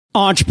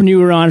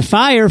Entrepreneur on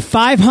Fire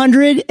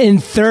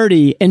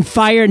 530 and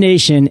Fire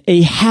Nation,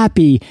 a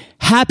happy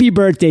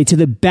birthday to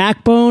the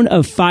backbone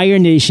of Fire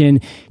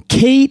Nation,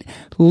 Kate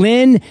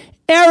Lynn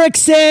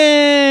Erickson.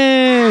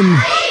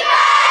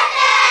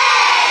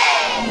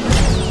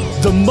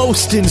 The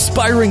most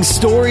inspiring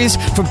stories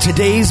from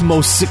today's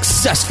most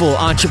successful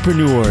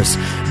entrepreneurs.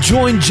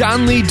 Join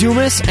John Lee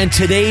Dumas and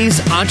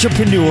today's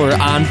Entrepreneur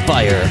on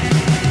Fire.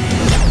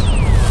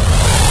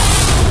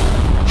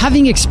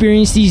 Having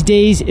experience these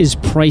days is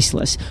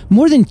priceless.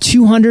 More than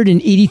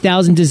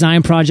 280,000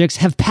 design projects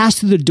have passed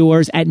through the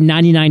doors at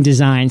 99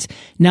 Designs.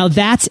 Now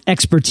that's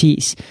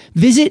expertise.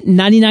 Visit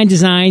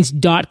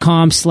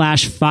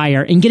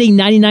 99designs.com/fire and get a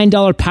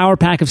 $99 power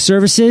pack of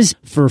services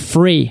for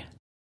free.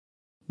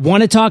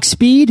 Want to talk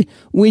speed?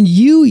 When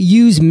you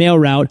use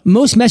MailRoute,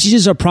 most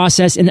messages are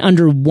processed in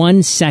under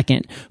 1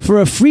 second.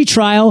 For a free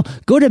trial,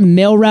 go to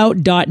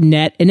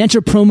mailroute.net and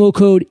enter promo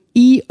code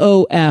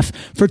EOF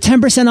for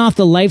 10% off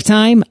the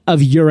lifetime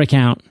of your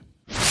account.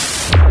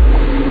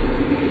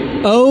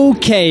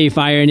 Okay,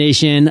 Fire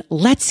Nation,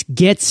 let's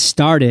get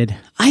started.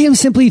 I am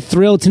simply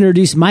thrilled to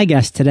introduce my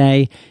guest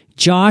today,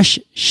 Josh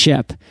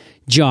Shipp.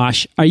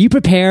 Josh, are you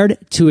prepared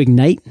to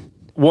ignite?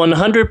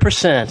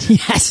 100%.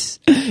 Yes.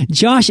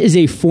 Josh is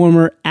a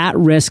former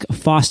at-risk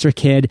foster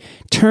kid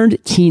turned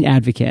teen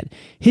advocate.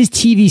 His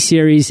TV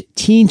series,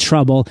 Teen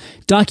Trouble,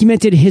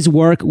 documented his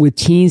work with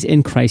teens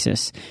in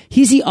crisis.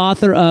 He's the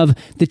author of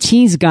The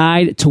Teen's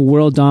Guide to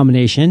World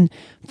Domination,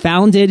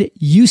 founded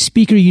You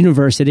Speaker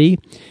University,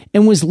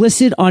 and was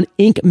listed on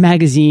Inc.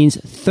 magazine's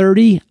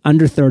 30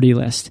 Under 30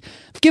 list.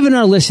 I've given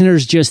our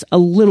listeners just a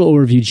little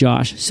overview,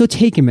 Josh, so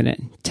take a minute.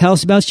 Tell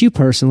us about you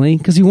personally,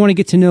 because we want to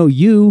get to know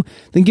you,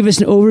 then give us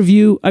an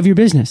overview of your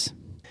business.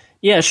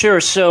 Yeah, sure.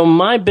 So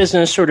my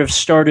business sort of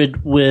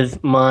started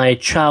with my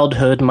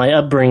childhood. My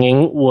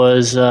upbringing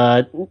was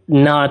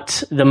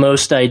not the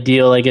most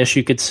ideal, I guess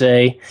you could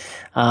say.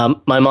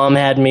 My mom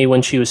had me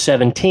when she was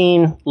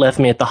 17, left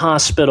me at the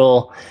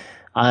hospital.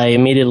 I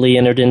immediately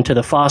entered into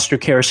the foster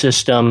care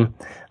system,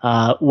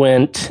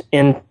 went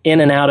in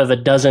and out of a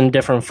dozen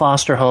different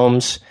foster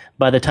homes.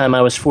 By the time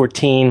I was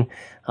 14,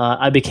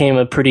 I became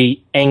a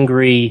pretty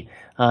angry,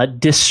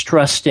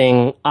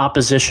 distrusting,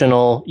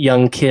 oppositional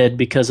young kid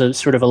because of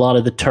sort of a lot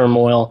of the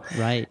turmoil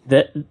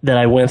that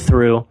I went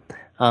through.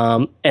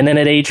 And then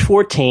at age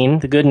 14,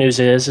 the good news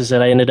is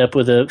that I ended up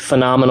with a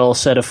phenomenal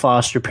set of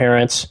foster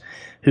parents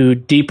who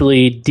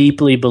deeply,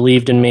 deeply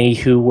believed in me,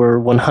 who were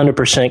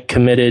 100%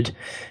 committed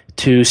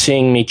to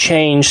seeing me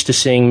change, to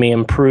seeing me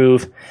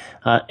improve.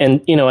 And,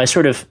 you know, I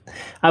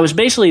was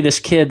basically this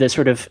kid that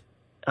sort of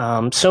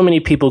so many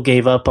people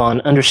gave up on,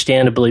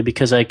 understandably,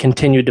 because I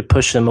continued to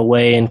push them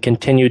away and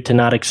continued to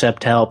not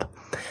accept help.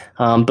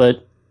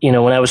 But, you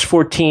know, when I was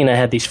 14, I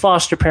had these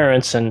foster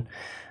parents and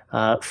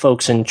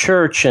folks in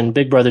church and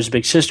big brothers,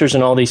 big sisters,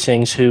 and all these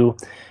things who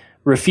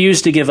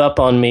refused to give up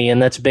on me.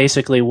 And that's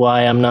basically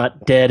why I'm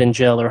not dead in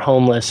jail or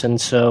homeless. And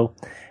so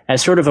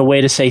as sort of a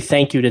way to say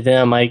thank you to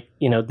them,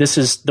 this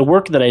is the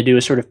work that I do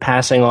is sort of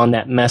passing on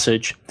that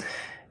message.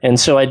 And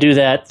so I do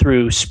that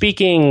through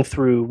speaking,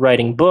 through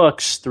writing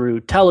books, through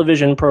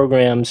television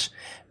programs,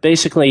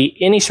 basically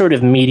any sort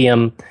of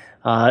medium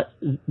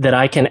that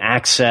I can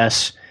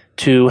access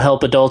to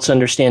help adults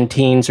understand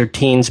teens or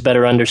teens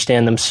better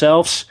understand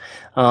themselves.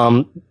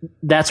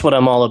 That's what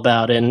I'm all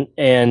about.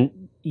 And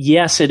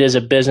yes, it is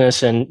a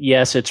business, and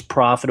yes, it's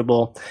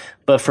profitable.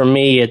 But for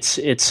me,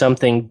 it's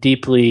something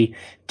deeply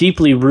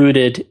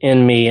rooted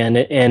in me, and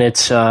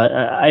it's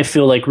I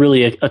feel like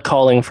really a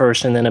calling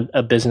first, and then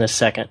a business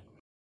second.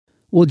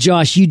 Well,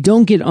 Josh, you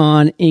don't get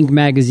on Inc.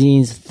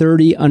 magazine's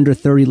 30 Under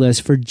 30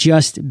 list for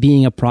just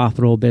being a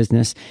profitable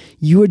business.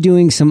 You are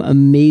doing some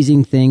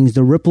amazing things.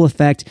 The ripple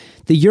effect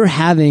that you're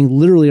having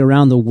literally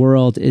around the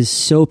world is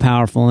so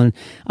powerful, and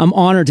I'm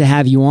honored to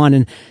have you on.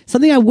 And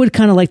something I would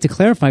kind of like to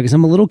clarify, because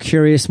I'm a little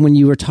curious when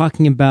you were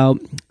talking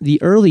about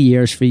the early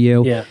years for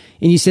you, and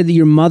you said that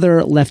your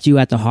mother left you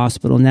at the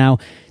hospital. Now,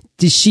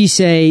 did she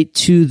say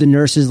to the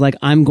nurses, like,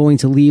 I'm going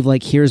to leave,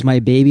 like, here's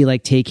my baby,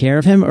 like, take care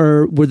of him?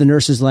 Or were the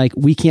nurses like,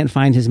 we can't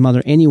find his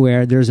mother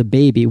anywhere, there's a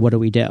baby, what do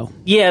we do?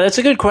 Yeah, that's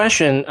a good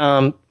question.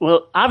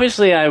 Well,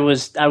 obviously I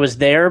was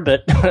there,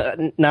 but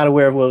not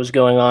aware of what was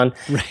going on.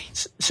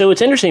 Right. So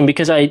it's interesting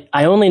because I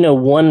only know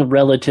one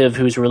relative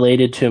who's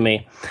related to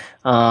me.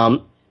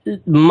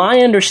 My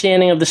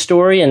understanding of the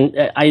story,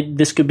 and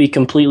this could be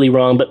completely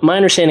wrong, but my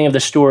understanding of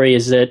the story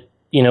is that,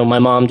 you know, my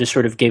mom just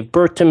sort of gave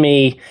birth to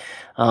me,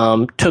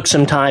 took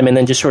some time, and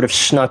then just sort of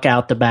snuck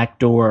out the back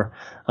door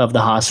of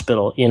the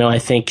hospital. You know, I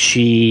think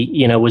she,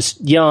 you know, was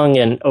young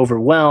and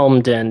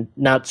overwhelmed and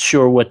not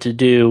sure what to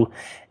do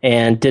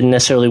and didn't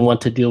necessarily want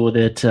to deal with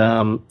it,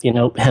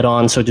 head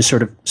on. So just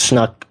sort of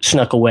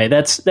snuck away.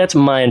 That's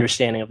my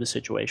understanding of the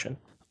situation.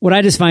 What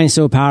I just find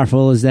so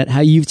powerful is that how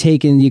you've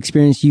taken the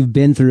experience you've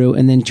been through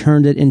and then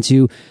turned it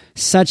into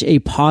such a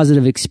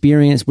positive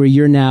experience where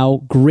you're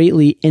now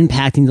greatly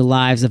impacting the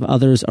lives of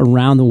others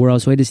around the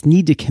world. So I just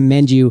need to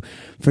commend you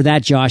for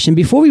that, Josh. And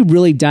before we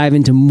really dive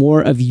into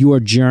more of your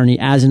journey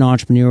as an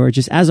entrepreneur,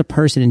 just as a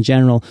person in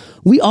general,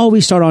 we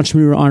always start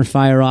Entrepreneur on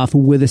Fire off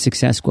with a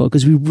success quote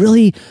because we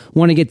really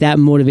want to get that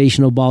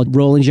motivational ball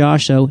rolling,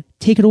 Josh. So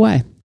take it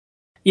away.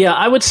 Yeah,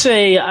 I would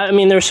say, I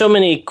mean, there's so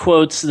many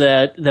quotes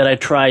that I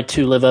try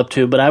to live up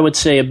to, but I would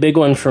say a big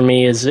one for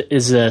me is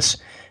this: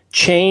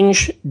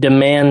 change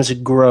demands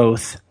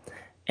growth,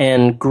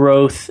 and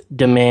growth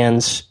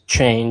demands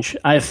change.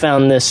 I've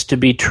found this to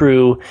be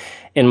true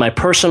in my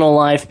personal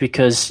life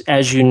because,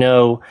 as you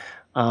know,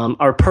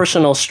 our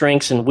personal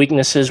strengths and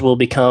weaknesses will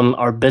become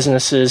our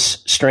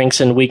business's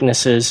strengths and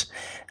weaknesses.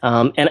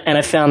 And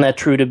I found that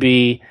true to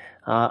be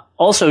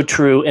also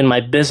true in my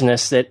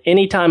business, that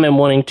anytime I'm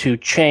wanting to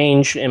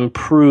change,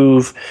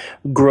 improve,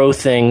 grow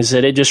things,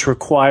 that it just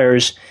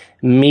requires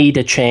me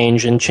to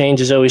change. And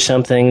change is always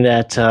something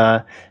that,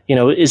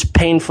 is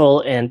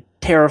painful and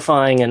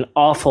terrifying and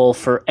awful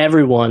for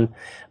everyone.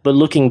 But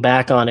looking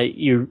back on it,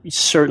 you're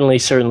certainly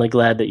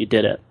glad that you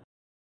did it.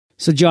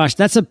 So Josh,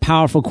 that's a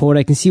powerful quote.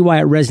 I can see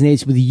why it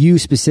resonates with you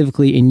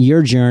specifically in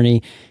your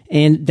journey.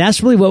 And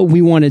that's really what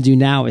we want to do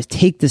now is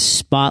take the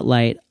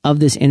spotlight of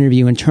this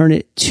interview and turn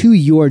it to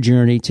your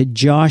journey, to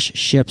Josh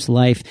Shipp's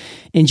life.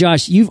 And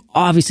Josh, you've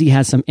obviously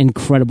had some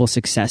incredible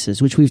successes,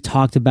 which we've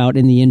talked about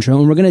in the intro,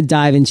 and we're going to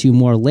dive into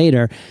more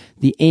later.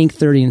 The Inc.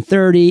 30 and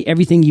 30,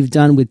 everything you've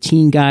done with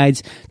teen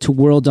guides to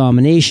World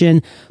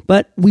Domination.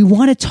 But we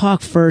want to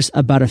talk first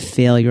about a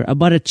failure,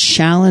 about a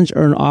challenge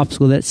or an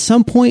obstacle that at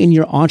some point in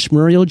your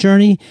entrepreneurial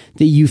journey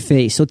that you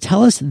faced. So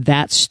tell us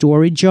that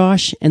story,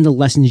 Josh, and the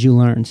lessons you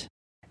learned.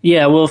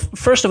 Yeah, well,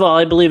 first of all,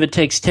 I believe it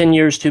takes 10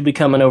 years to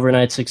become an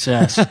overnight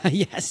success.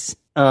 Yes.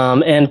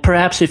 And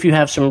perhaps if you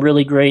have some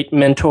really great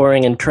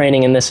mentoring and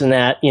training and this and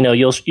that,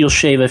 you'll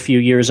shave a few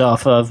years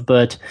off of.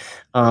 But,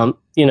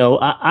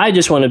 I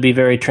just want to be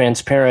very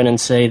transparent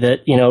and say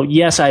that,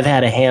 yes, I've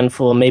had a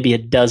handful, maybe a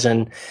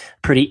dozen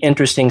pretty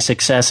interesting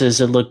successes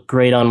that look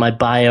great on my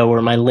bio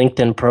or my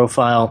LinkedIn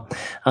profile.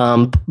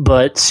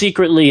 But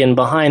secretly and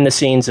behind the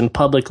scenes and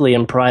publicly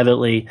and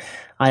privately,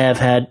 I have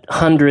had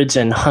hundreds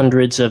and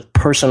hundreds of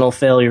personal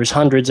failures,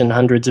 hundreds and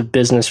hundreds of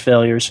business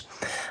failures.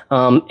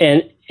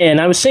 And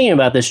I was thinking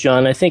about this,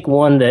 John. I think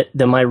one that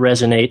might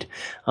resonate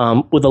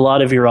with a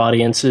lot of your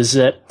audience is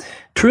that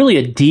truly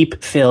a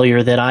deep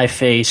failure that I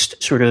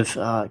faced sort of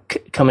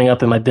coming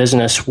up in my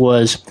business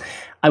was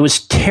I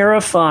was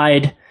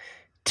terrified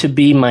to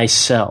be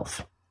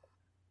myself.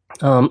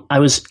 I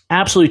was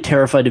absolutely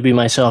terrified to be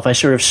myself. I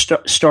sort of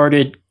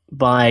started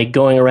by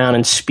going around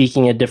and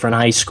speaking at different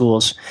high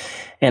schools.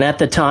 And at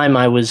the time,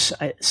 I was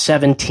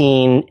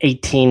 17,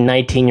 18,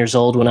 19 years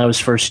old when I was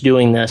first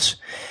doing this.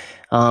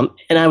 And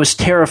I was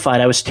terrified.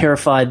 I was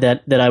terrified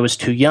that I was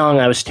too young.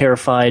 I was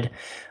terrified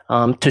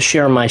to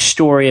share my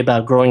story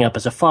about growing up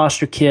as a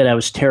foster kid. I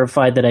was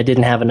terrified that I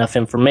didn't have enough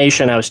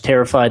information. I was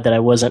terrified that I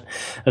wasn't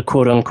a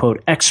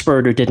quote-unquote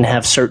expert or didn't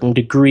have certain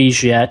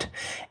degrees yet.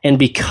 And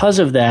because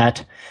of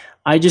that,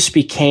 I just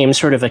became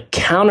sort of a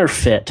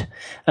counterfeit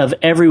of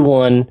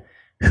everyone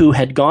who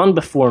had gone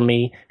before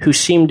me, who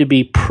seemed to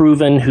be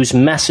proven, whose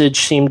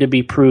message seemed to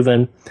be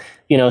proven.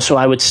 So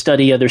I would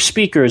study other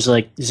speakers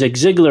like Zig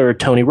Ziglar or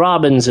Tony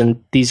Robbins,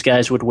 and these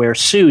guys would wear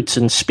suits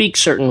and speak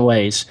certain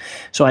ways.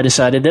 So I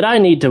decided that I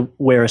need to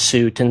wear a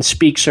suit and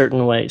speak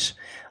certain ways.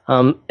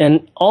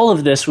 And all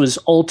of this was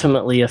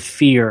ultimately a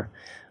fear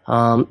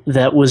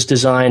that was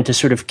designed to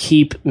sort of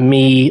keep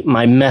me,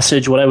 my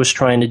message, what I was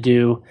trying to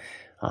do,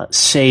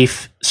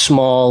 safe,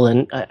 small,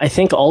 and I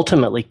think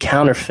ultimately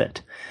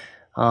counterfeit.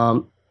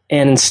 And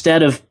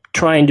instead of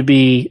trying to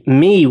be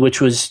me, which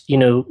was,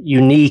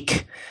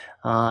 unique,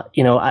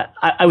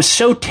 I was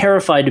so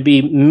terrified to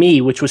be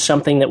me, which was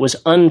something that was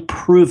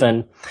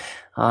unproven.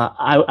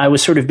 I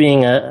was sort of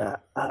being a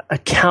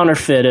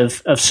counterfeit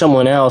of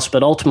someone else,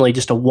 but ultimately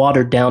just a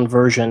watered down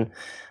version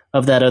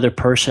of that other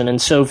person.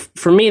 And so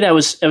for me, that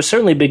was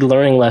certainly a big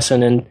learning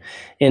lesson. And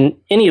in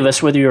any of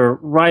us, whether you're a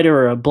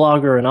writer or a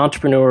blogger, or an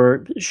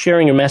entrepreneur,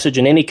 sharing your message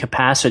in any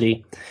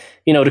capacity,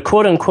 to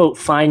quote unquote,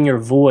 find your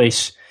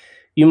voice,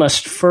 you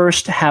must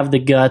first have the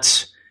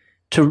guts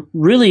to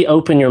really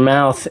open your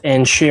mouth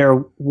and share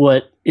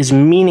what is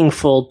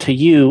meaningful to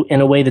you in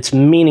a way that's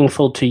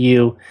meaningful to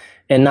you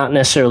and not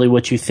necessarily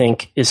what you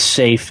think is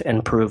safe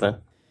and proven.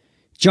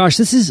 Josh,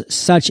 this is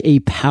such a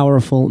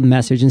powerful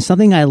message and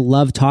something I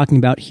love talking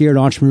about here at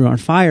Entrepreneur on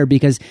Fire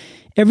because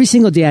every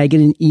single day I get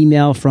an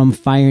email from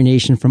Fire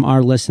Nation, from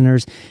our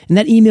listeners, and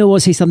that email will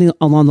say something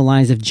along the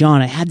lines of,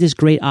 John, I had this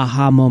great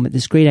aha moment,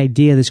 this great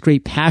idea, this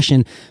great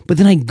passion, but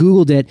then I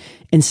Googled it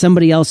and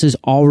somebody else is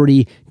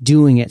already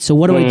doing it. So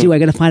what do I do? I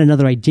got to find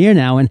another idea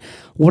now. And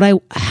what I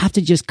have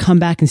to just come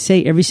back and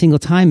say every single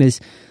time is,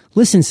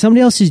 listen,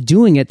 somebody else is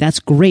doing it. That's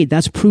great.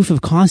 That's proof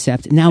of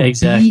concept. Now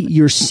be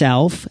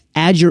yourself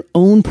add your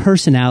own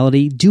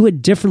personality, do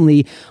it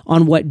differently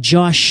on what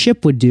Josh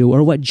Shipp would do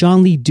or what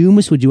John Lee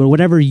Dumas would do or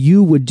whatever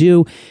you would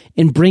do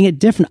and bring it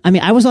different. I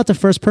mean, I was not the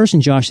first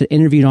person, Josh, that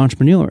interviewed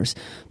entrepreneurs,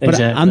 but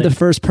Exactly. I'm the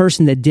first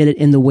person that did it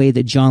in the way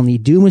that John Lee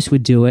Dumas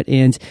would do it.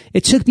 And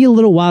it took me a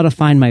little while to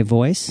find my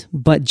voice,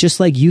 but just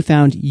like you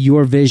found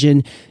your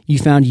vision, you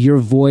found your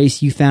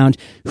voice, you found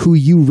who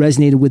you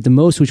resonated with the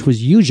most, which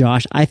was you,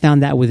 Josh. I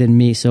found that within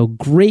me. So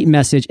great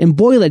message. And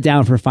boil it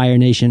down for Fire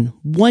Nation.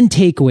 One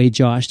takeaway,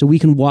 Josh, that we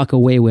can walk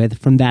away with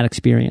from that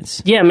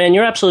experience. Yeah, man,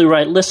 you're absolutely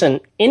right. Listen,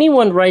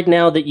 anyone right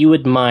now that you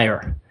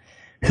admire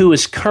who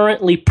is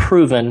currently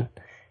proven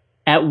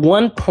at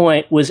one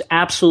point was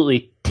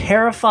absolutely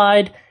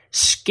terrified,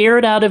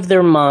 scared out of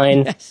their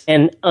mind, Yes.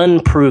 and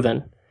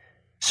unproven.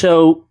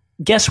 So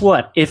guess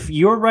what? If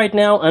you're right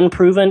now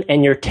unproven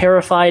and you're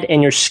terrified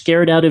and you're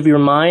scared out of your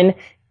mind,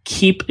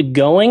 keep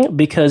going,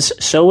 because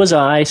so was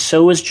I,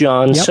 so was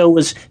John, Yep. so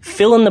was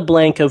fill in the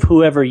blank of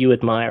whoever you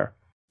admire.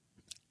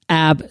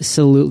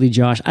 Absolutely,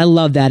 Josh. I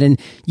love that. And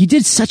you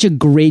did such a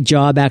great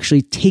job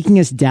actually taking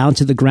us down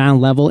to the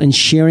ground level and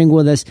sharing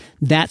with us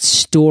that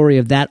story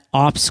of that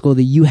obstacle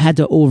that you had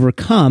to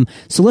overcome.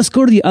 So let's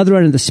go to the other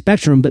end of the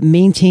spectrum, but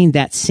maintain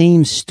that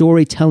same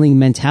storytelling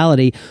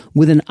mentality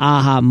with an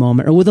aha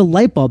moment or with a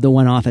light bulb that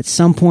went off at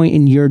some point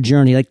in your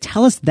journey. Like,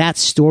 tell us that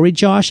story,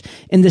 Josh,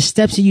 and the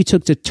steps that you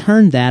took to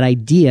turn that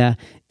idea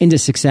into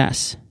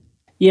success.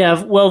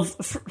 Yeah, well,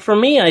 for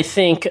me, I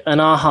think an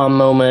aha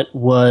moment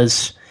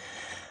was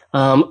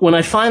when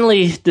I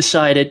finally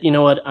decided, you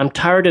know what, I'm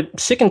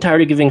sick and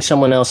tired of giving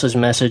someone else's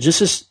message.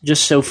 This is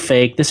just so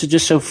fake. This is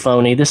just so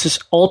phony. This is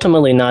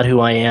ultimately not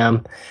who I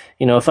am.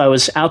 You know, if I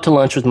was out to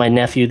lunch with my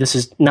nephew, this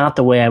is not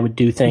the way I would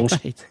do things.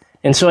 Right.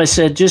 And so I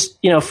said, just,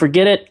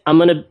 forget it. I'm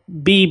going to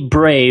be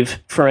brave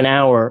for an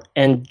hour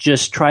and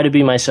just try to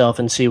be myself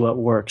and see what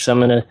works. I'm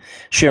going to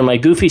share my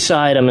goofy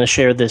side. I'm going to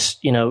share this,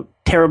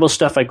 terrible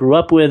stuff I grew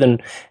up with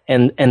and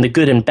the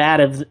good and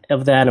bad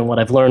of that and what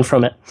I've learned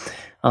from it.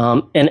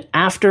 And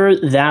after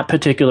that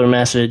particular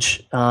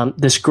message,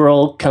 this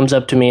girl comes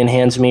up to me and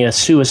hands me a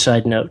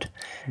suicide note.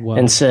 Wow.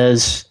 And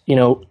says,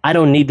 I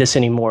don't need this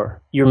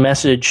anymore. Your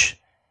message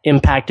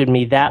impacted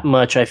me that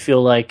much. I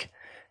feel like,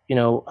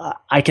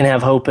 I can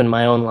have hope in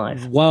my own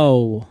life.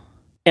 Whoa.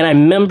 And I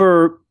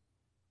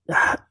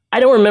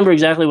don't remember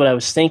exactly what I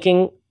was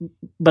thinking,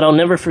 but I'll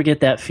never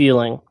forget that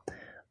feeling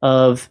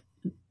of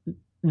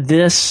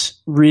this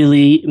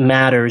really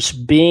matters.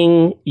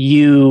 Being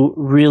you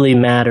really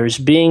matters.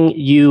 Being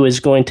you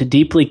is going to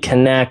deeply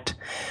connect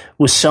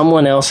with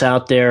someone else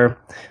out there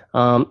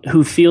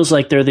who feels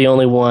like they're the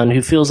only one,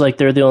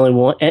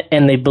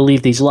 and they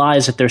believe these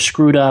lies that they're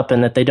screwed up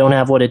and that they don't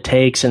have what it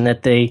takes and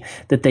that they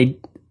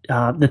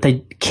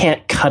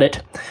can't cut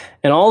it.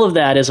 And all of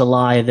that is a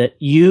lie, that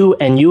you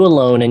and you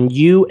alone and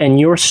you and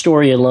your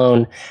story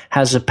alone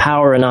has the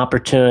power and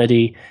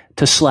opportunity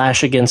to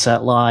slash against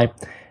that lie.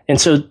 And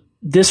so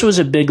this was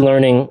a big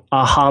learning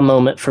aha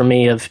moment for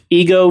me of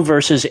ego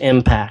versus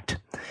impact.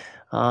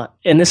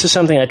 And this is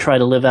something I try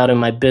to live out in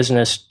my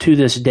business to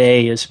this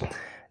day is,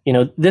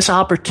 this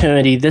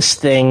opportunity, this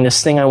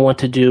thing I want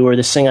to do or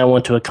this thing I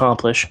want to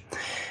accomplish,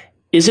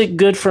 is it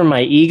good for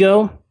my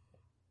ego?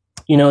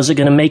 Is it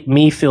going to make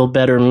me feel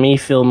better, me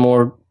feel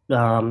more,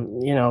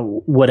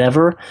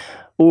 whatever?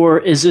 Or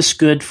is this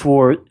good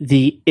for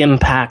the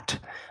impact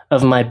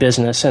of my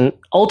business? And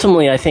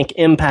ultimately, I think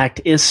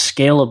impact is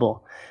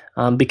scalable.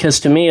 Because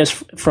to me,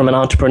 from an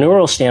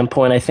entrepreneurial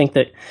standpoint, I think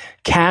that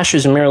cash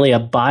is merely a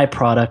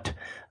byproduct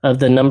of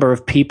the number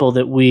of people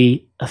that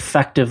we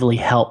effectively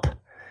help.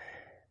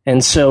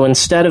 And so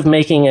instead of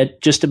making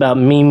it just about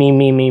me,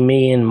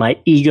 and my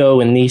ego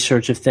and these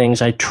sorts of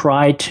things, I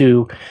try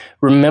to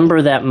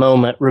remember that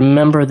moment,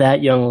 remember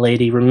that young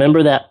lady,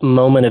 remember that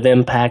moment of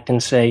impact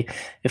and say,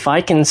 if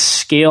I can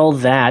scale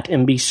that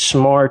and be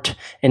smart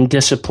and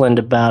disciplined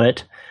about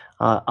it,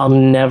 I'll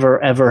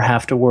never, ever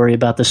have to worry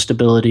about the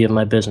stability of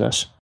my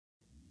business.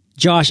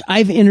 Josh,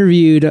 I've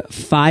interviewed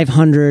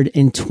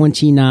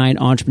 529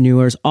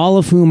 entrepreneurs, all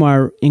of whom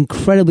are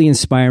incredibly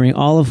inspiring,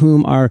 all of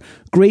whom are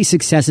great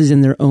successes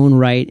in their own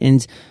right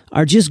and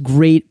are just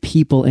great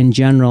people in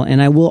general.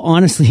 And I will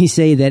honestly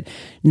say that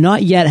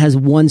not yet has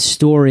one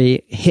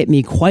story hit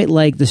me quite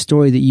like the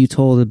story that you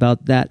told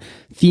about that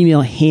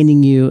female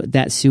handing you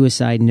that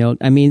suicide note.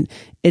 I mean,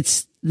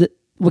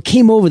 what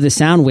came over the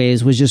sound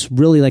waves was just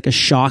really like a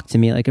shock to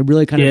me. Like it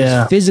really kind of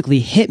just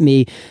physically hit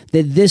me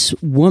that this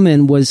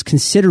woman was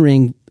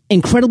considering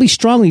incredibly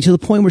strongly to the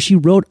point where she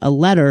wrote a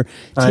letter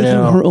taking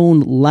her own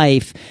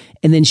life.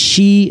 And then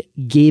she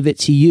gave it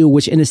to you,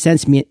 which in a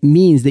sense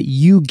means that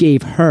you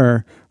gave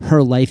her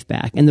life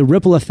back. And the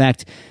ripple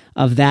effect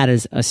of that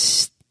is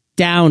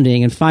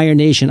astounding. And Fire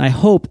Nation, I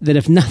hope that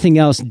if nothing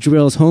else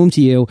drills home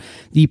to you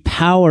the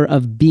power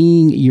of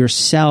being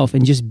yourself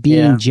and just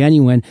being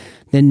genuine,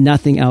 then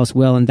nothing else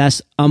will. And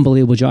that's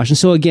unbelievable, Josh. And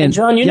so again, and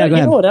John, you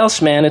know what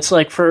else, man? It's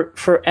like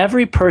for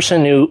every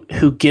person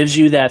who gives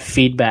you that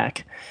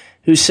feedback,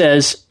 who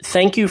says,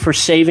 thank you for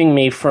saving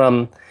me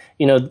from,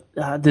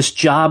 this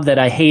job that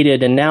I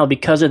hated, and now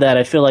because of that,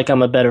 I feel like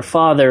I'm a better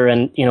father,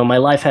 and, my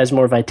life has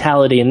more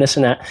vitality and this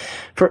and that.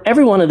 For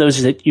every one of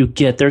those that you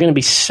get, there are going to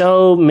be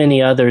so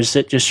many others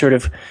that just sort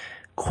of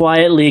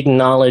quietly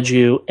acknowledge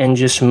you and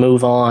just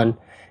move on.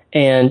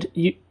 And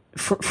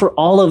for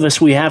all of us,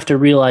 we have to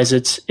realize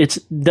it's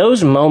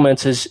those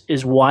moments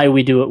is why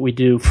we do what we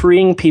do,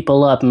 freeing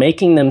people up,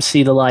 making them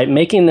see the light,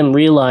 making them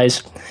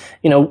realize,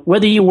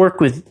 whether you work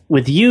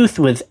with youth,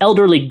 with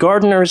elderly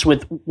gardeners,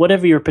 with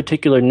whatever your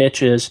particular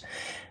niche is,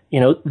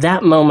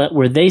 that moment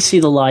where they see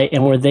the light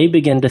and where they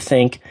begin to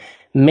think,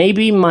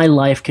 maybe my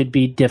life could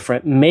be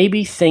different.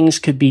 Maybe things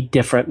could be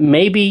different.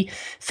 Maybe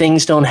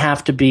things don't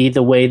have to be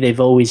the way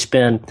they've always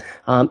been.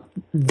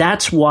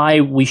 That's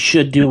why we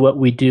should do what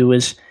we do,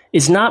 is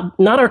not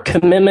our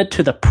commitment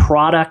to the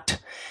product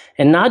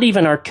and not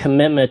even our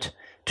commitment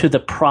to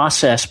the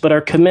process, but our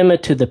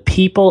commitment to the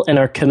people and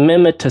our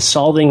commitment to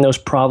solving those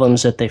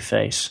problems that they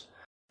face.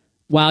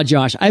 Wow,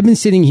 Josh, I've been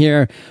sitting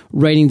here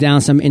writing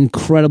down some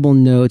incredible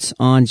notes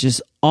on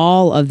just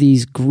all of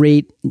these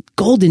great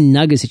golden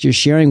nuggets that you're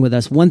sharing with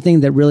us. One thing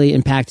that really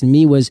impacted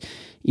me was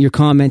your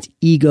comment,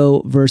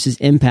 ego versus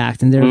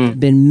impact. And there have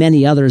been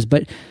many others.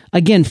 But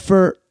again,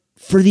 for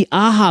the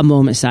aha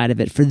moment side of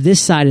it, for this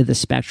side of the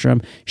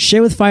spectrum,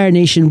 share with Fire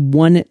Nation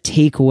one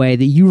takeaway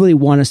that you really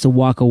want us to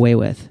walk away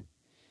with.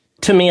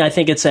 To me, I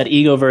think it's that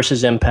ego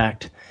versus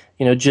impact.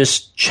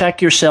 Just check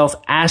yourself,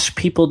 ask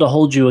people to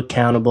hold you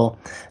accountable.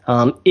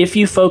 If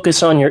you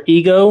focus on your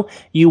ego,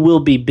 you will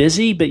be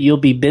busy, but you'll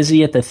be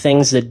busy at the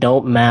things that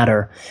don't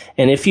matter.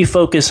 And if you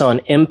focus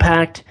on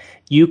impact,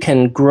 you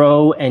can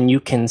grow and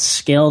you can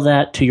scale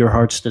that to your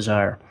heart's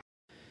desire.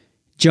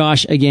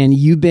 Josh, again,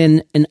 you've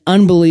been an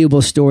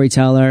unbelievable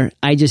storyteller.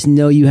 I just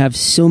know you have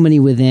so many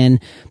within,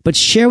 but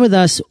share with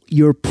us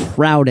your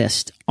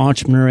proudest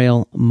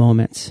entrepreneurial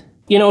moments.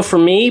 For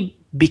me,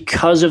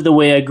 because of the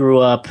way I grew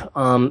up,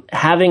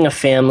 having a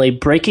family,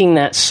 breaking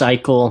that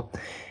cycle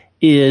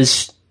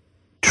is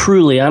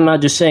truly, I'm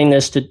not just saying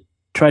this to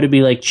try to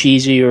be like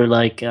cheesy or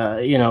like,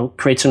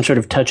 create some sort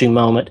of touching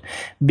moment.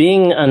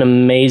 Being an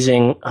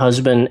amazing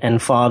husband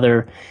and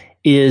father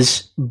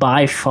is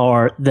by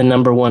far the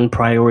number one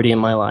priority in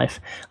my life.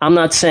 I'm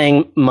not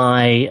saying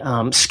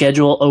my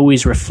schedule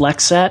always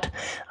reflects that.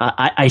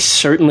 I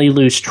certainly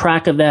lose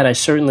track of that. I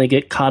certainly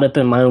get caught up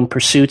in my own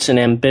pursuits and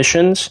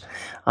ambitions.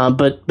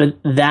 But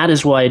that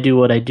is why I do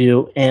what I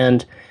do.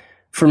 And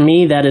for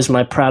me, that is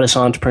my proudest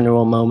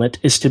entrepreneurial moment,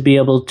 is to be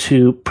able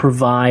to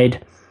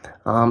provide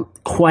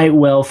quite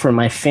well for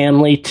my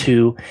family,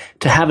 to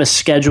have a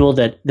schedule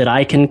that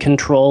I can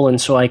control, and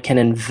so I can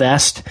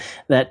invest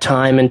that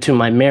time into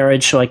my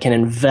marriage, so I can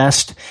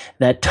invest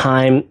that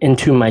time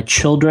into my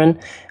children,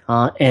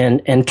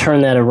 and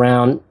turn that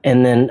around.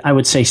 And then I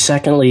would say,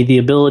 secondly, the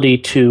ability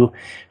to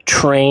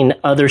train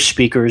other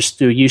speakers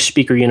through Youth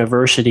Speaker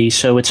University.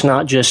 So it's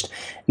not just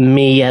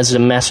me as a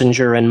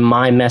messenger and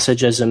my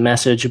message as a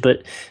message,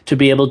 but to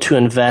be able to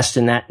invest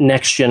in that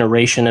next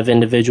generation of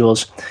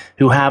individuals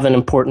who have an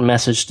important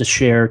message to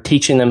share,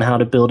 teaching them how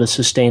to build a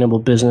sustainable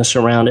business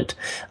around it.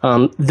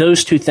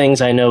 Those two things,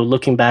 I know,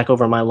 looking back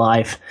over my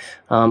life,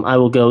 I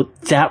will go,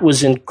 that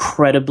was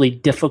incredibly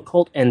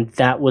difficult, and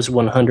that was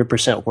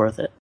 100% worth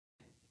it.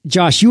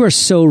 Josh, you are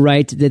so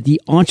right that the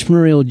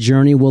entrepreneurial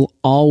journey will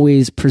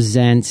always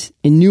present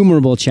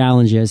innumerable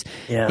challenges.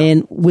 Yeah.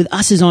 And with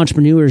us as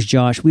entrepreneurs,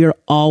 Josh, we are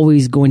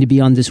always going to be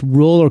on this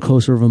roller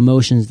coaster of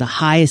emotions, the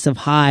highest of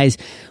highs,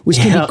 which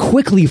can be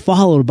quickly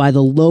followed by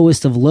the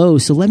lowest of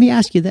lows. So let me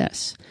ask you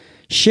this.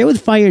 Share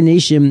with Fire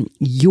Nation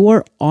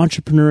your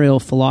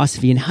entrepreneurial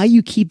philosophy and how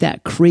you keep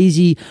that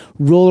crazy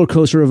roller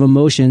coaster of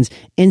emotions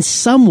in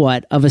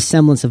somewhat of a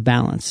semblance of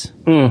balance.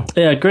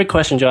 Yeah, great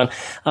question, John.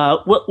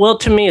 Well,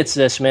 to me, it's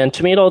this, man.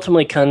 To me, it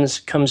ultimately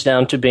comes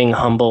down to being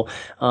humble.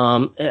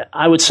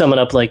 I would sum it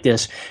up like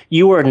this.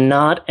 You are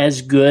not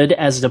as good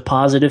as the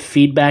positive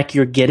feedback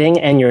you're getting,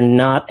 and you're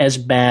not as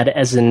bad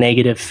as the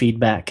negative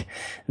feedback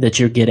that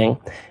you're getting.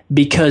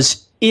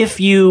 Because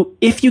if you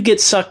get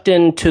sucked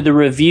into the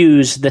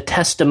reviews, the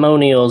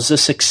testimonials, the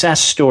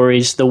success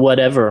stories, the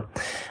whatever,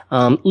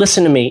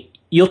 listen to me,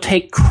 you'll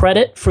take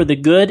credit for the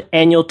good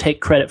and you'll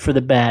take credit for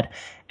the bad.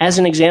 As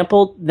an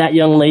example, that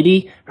young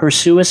lady, her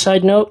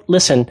suicide note,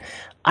 listen,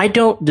 I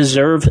don't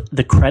deserve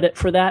the credit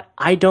for that.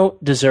 I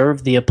don't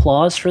deserve the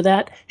applause for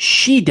that.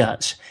 She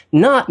does,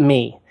 not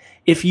me.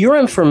 If your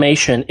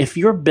information, if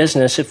your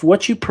business, if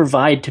what you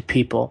provide to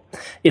people,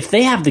 if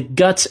they have the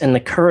guts and the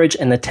courage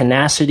and the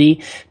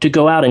tenacity to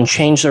go out and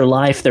change their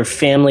life, their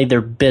family,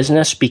 their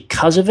business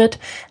because of it,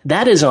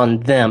 that is on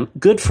them.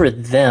 Good for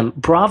them.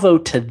 Bravo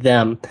to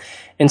them.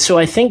 And so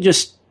I think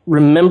just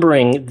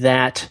remembering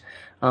that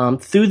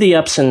through the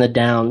ups and the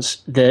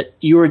downs, that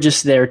you are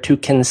just there to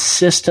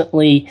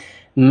consistently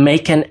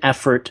make an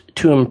effort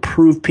to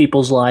improve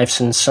people's lives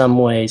in some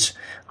ways.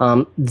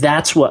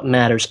 That's what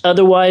matters.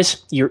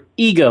 Otherwise, your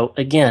ego,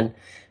 again,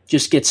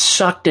 just gets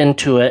sucked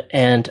into it.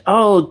 And,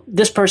 oh,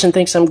 this person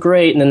thinks I'm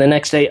great. And then the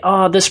next day,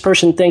 oh, this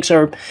person thinks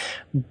our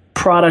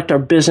product, our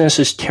business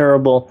is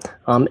terrible.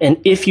 And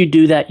if you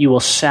do that, you will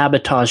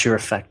sabotage your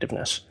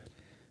effectiveness.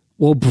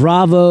 Well,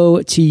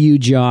 bravo to you,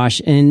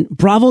 Josh, and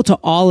bravo to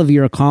all of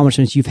your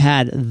accomplishments you've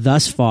had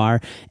thus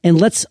far.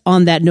 And let's,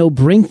 on that note,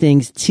 bring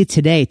things to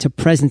today, to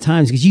present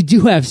times, because you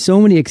do have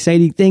so many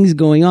exciting things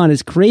going on.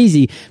 It's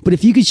crazy. But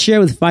if you could share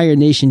with Fire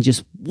Nation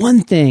just one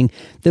thing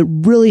that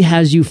really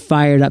has you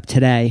fired up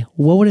today,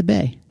 what would it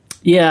be?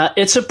 Yeah,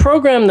 it's a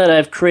program that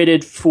I've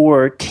created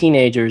for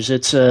teenagers.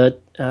 It's a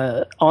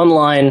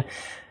online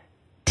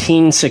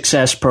teen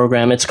success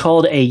program. It's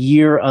called A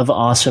Year of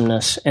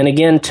Awesomeness. And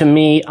again, to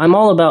me, I'm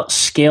all about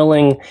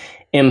scaling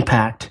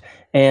impact.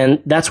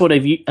 And that's what a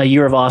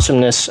Year of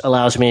Awesomeness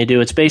allows me to do.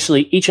 It's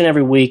basically each and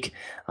every week,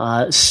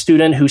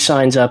 student who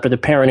signs up or the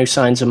parent who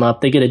signs them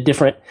up, they get a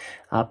different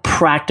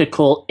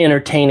practical,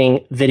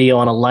 entertaining video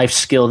on a life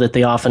skill that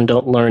they often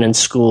don't learn in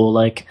school,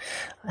 like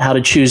how to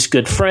choose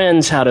good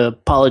friends, how to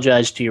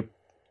apologize to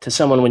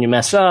someone when you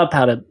mess up,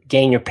 how to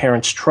gain your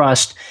parents'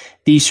 trust,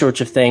 these sorts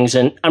of things.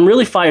 And I'm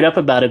really fired up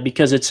about it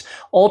because it's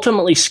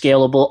ultimately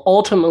scalable,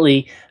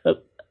 ultimately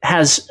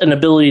has an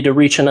ability to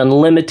reach an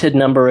unlimited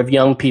number of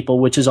young people,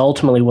 which is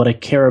ultimately what I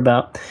care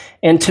about.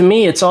 And to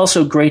me, it's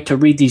also great to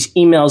read these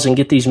emails and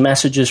get these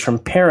messages from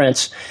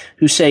parents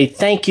who say,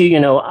 thank you,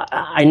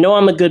 I know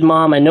I'm a good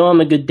mom, I know I'm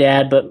a good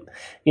dad, but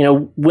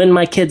when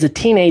my kid's a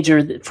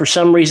teenager, for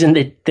some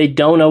reason, they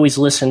don't always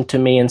listen to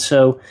me. And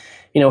so,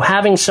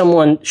 having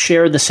someone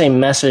share the same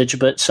message,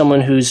 but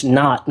someone who's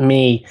not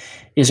me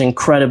is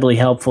incredibly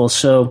helpful.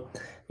 So,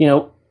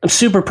 I'm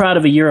super proud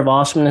of A Year of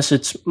Awesomeness.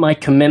 It's my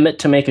commitment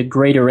to make a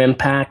greater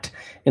impact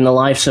in the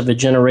lives of a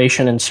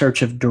generation in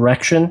search of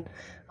direction.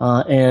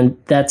 And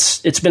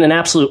it's been an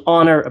absolute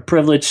honor, a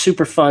privilege,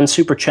 super fun,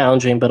 super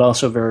challenging, but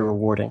also very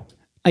rewarding.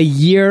 A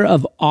Year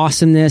of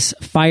Awesomeness.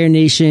 Fire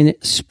Nation,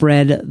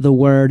 spread the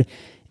word.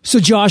 So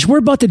Josh, we're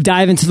about to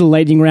dive into the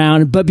lightning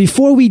round, but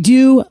before we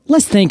do,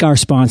 let's thank our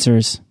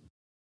sponsors.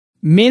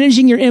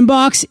 Managing your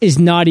inbox is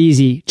not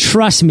easy.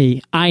 Trust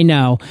me, I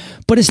know.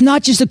 But it's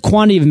not just the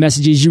quantity of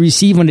messages you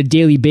receive on a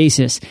daily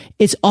basis.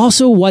 It's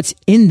also what's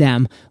in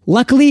them.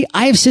 Luckily,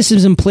 I have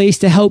systems in place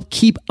to help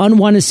keep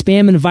unwanted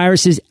spam and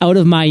viruses out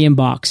of my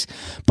inbox.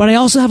 But I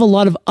also have a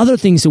lot of other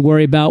things to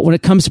worry about when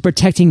it comes to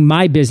protecting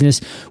my business,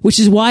 which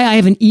is why I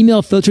have an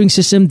email filtering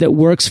system that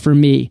works for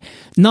me.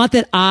 Not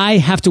that I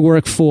have to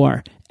work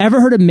for. Ever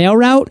heard of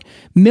MailRoute?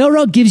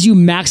 MailRoute gives you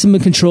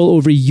maximum control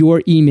over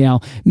your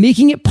email,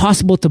 making it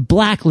possible to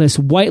blacklist,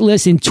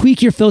 whitelist, and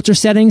tweak your filter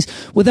settings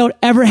without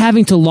ever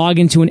having to log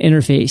into an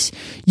interface.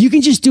 You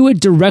can just do it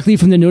directly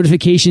from the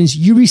notifications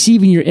you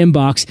receive in your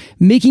inbox,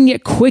 making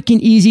it quick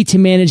and easy to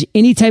manage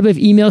any type of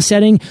email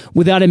setting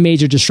without a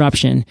major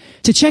disruption.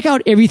 To check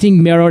out everything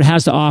MailRoute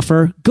has to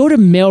offer, go to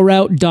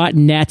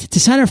mailroute.net to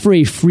sign up for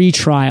a free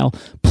trial.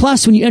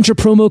 Plus, when you enter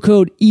promo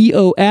code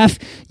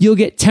EOF, you'll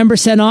get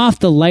 10% off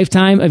the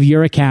lifetime of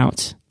your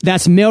account.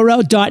 That's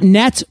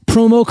mailroute.net,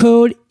 promo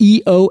code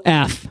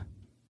EOF.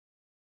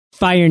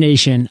 Fire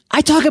Nation.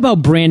 I talk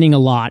about branding a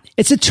lot.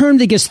 It's a term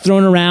that gets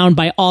thrown around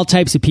by all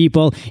types of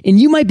people, and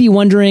you might be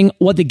wondering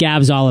what the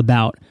gab's all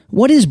about.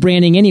 What is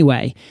branding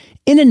anyway?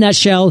 In a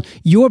nutshell,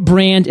 your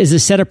brand is a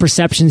set of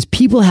perceptions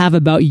people have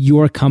about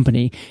your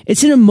company.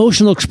 It's an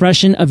emotional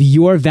expression of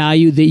your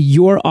value that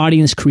your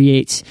audience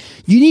creates.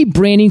 You need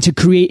branding to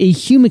create a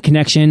human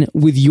connection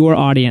with your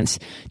audience.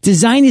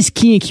 Design is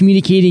key in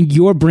communicating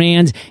your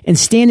brand and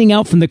standing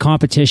out from the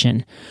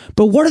competition.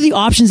 But what are the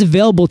options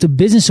available to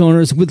business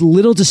owners with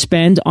little to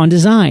spend on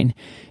design?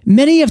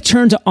 Many have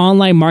turned to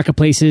online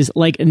marketplaces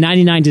like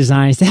 99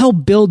 Designs to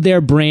help build their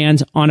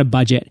brand on a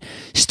budget.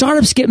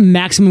 Startups get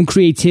maximum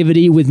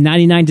creativity with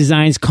 99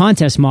 Designs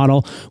contest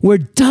model, where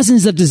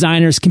dozens of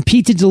designers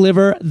compete to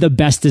deliver the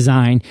best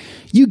design.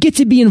 You get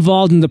to be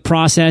involved in the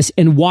process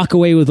and walk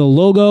away with a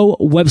logo,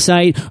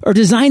 website, or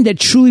design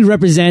that truly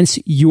represents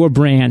your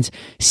brand.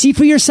 See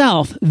for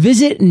yourself.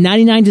 Visit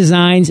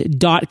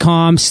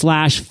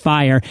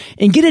 99designs.com/fire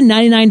and get a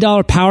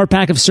 $99 power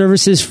pack of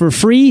services for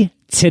free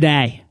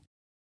today.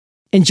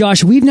 And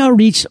Josh, we've now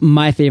reached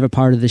my favorite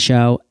part of the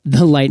show,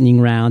 the lightning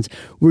round,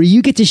 where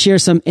you get to share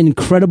some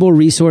incredible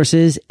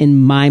resources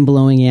and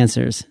mind-blowing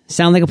answers.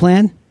 Sound like a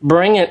plan?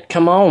 Bring it.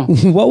 Come on.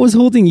 What was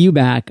holding you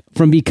back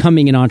from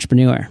becoming an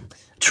entrepreneur?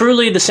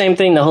 Truly the same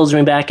thing that holds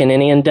me back in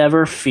any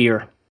endeavor,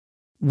 fear.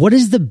 What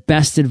is the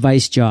best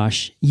advice,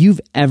 Josh, you've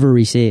ever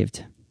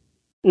received?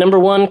 Number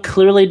one,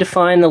 clearly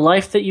define the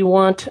life that you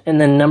want.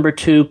 And then number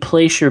two,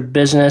 place your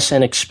business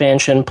and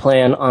expansion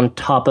plan on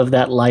top of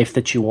that life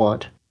that you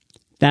want.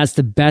 That's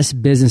the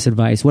best business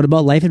advice. What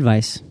about life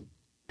advice?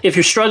 If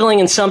you're struggling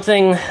in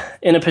something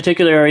in a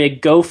particular area,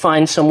 go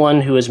find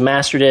someone who has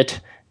mastered it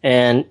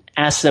and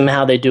ask them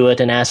how they do it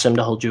and ask them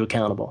to hold you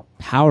accountable.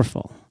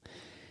 Powerful.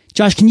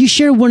 Josh, can you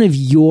share one of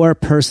your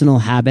personal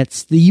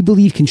habits that you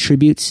believe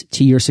contributes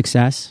to your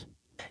success?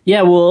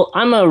 Yeah, well,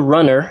 I'm a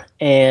runner,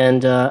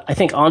 and I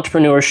think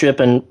entrepreneurship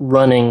and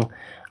running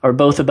are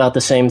both about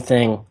the same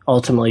thing,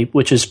 ultimately,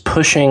 which is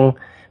pushing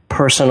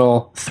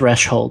personal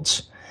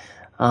thresholds.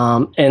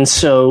 And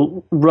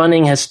so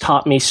running has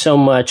taught me so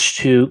much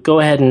to go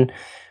ahead and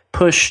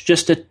push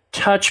just a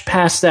touch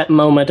past that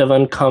moment of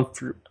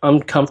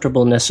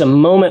uncomfortableness, a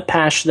moment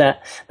past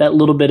that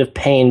little bit of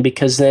pain,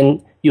 because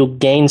then you'll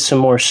gain some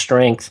more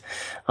strength.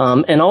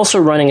 And also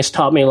running has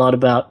taught me a lot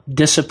about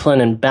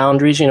discipline and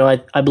boundaries. You know,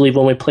 I believe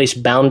when we place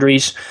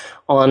boundaries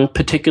on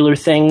particular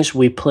things,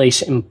 we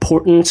place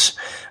importance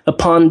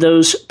upon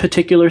those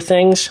particular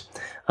things,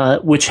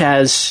 which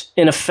has,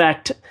 in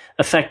effect,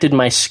 affected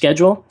my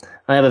schedule.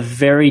 I have a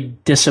very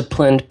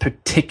disciplined,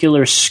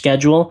 particular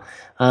schedule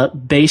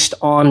based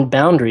on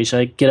boundaries.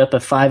 I get up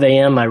at 5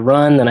 a.m., I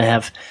run, then I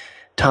have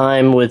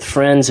time with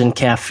friends and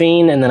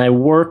caffeine, and then I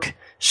work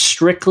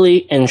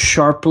strictly and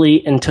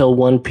sharply until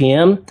 1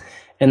 p.m.,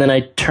 and then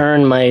I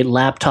turn my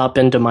laptop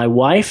into my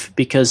wife,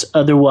 because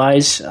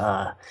otherwise,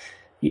 I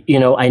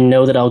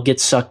know that I'll get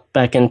sucked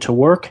back into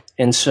work.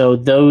 And so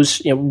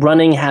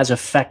running has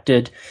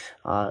affected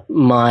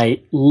my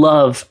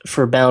love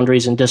for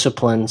boundaries and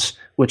disciplines,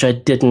 which I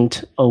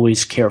didn't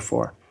always care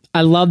for.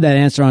 I love that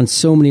answer on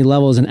so many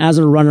levels. And as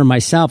a runner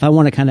myself, I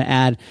want to kind of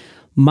add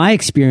my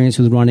experience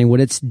with running,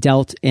 what it's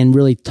dealt and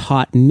really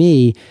taught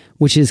me,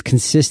 which is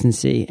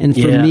consistency. And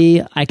for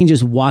me, I can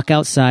just walk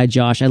outside,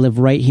 Josh. I live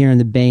right here in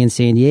the Bay in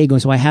San Diego.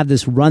 And so I have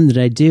this run that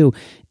I do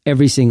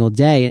every single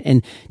day.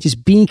 And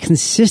just being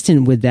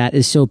consistent with that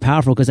is so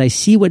powerful, because I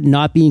see what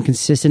not being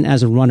consistent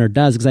as a runner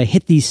does, because I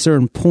hit these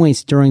certain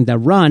points during the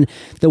run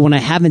that when I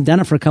haven't done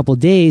it for a couple of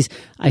days,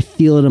 I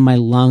feel it in my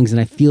lungs and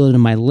I feel it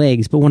in my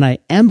legs. But when I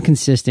am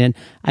consistent,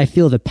 I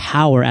feel the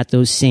power at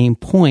those same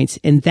points.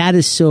 And that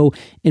is so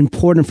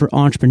important for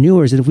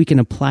entrepreneurs, that if we can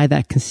apply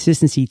that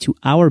consistency to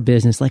our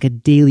business, like a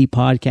daily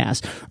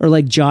podcast or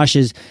like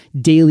Josh's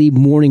daily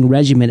morning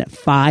regimen at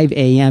 5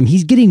 a.m.,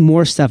 he's getting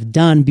more stuff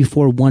done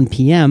before 1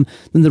 p.m.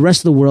 than the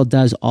rest of the world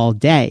does all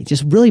day.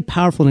 Just really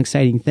powerful and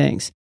exciting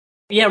things.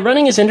 Yeah,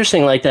 running is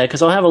interesting like that,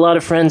 because I'll have a lot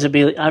of friends that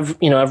be, I've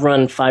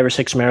run 5 or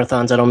 6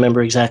 marathons. I don't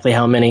remember exactly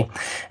how many,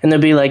 and they'll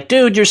be like,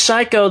 "Dude, you're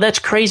psycho. That's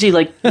crazy.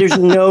 Like, there's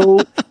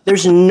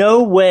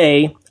no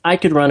way I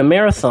could run a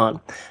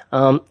marathon."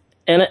 And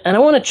I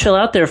want to chill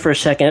out there for a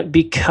second,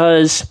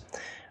 because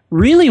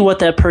really what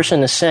that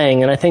person is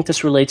saying, and I think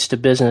this relates to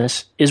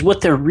business, is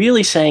what they're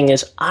really saying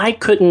is, I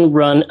couldn't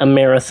run a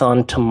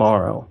marathon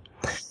tomorrow.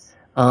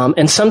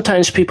 And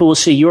sometimes people will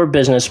see your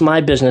business,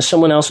 my business,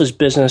 someone else's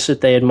business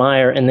that they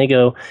admire, and they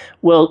go,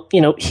 well,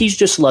 he's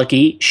just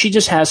lucky. She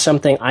just has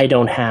something I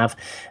don't have.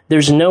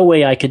 There's no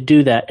way I could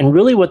do that. And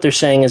really what they're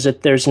saying is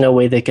that there's no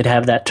way they could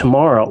have that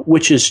tomorrow,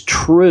 which is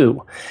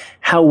true.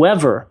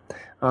 However,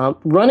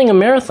 running a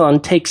marathon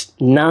takes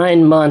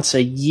 9 months,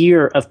 a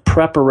year of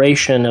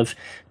preparation of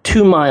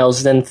 2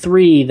 miles, then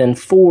 3, then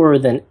 4,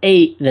 then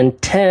 8, then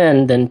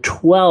 10, then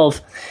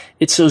 12.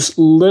 It's those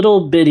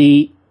little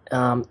bitty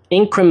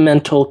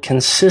incremental,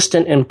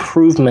 consistent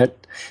improvement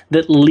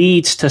that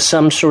leads to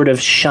some sort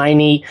of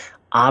shiny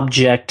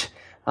object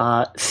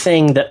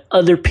thing that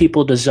other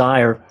people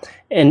desire.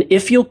 And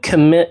if you'll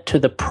commit to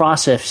the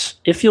process,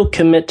 if you'll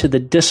commit to the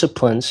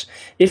disciplines,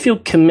 if you'll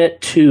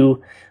commit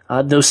to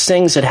those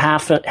things that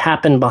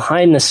happen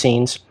behind the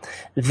scenes,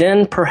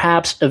 then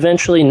perhaps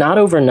eventually, not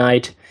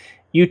overnight,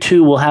 you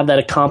too will have that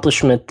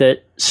accomplishment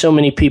that so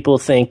many people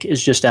think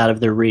is just out of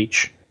their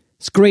reach.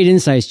 It's great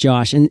insights,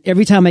 Josh. And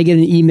every time I get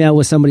an email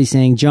with somebody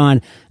saying,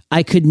 "John,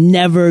 I could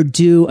never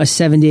do a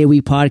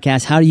 7-day-a-week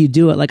podcast. How do you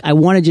do it?" Like, I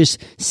want to just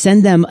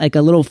send them like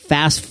a little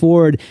fast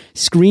forward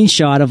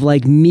screenshot of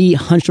like me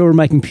hunched over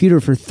my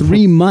computer for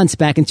 3 months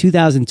back in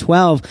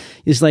 2012,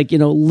 just like,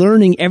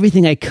 learning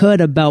everything I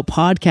could about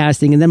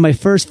podcasting. And then my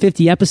first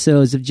 50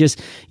 episodes of just,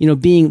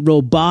 being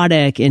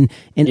robotic and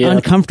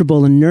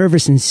uncomfortable and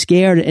nervous and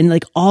scared, and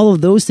like all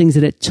of those things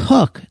that it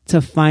took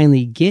to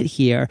finally get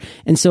here.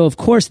 And so, of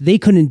course, they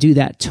couldn't do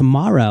that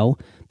tomorrow,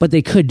 but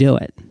they could do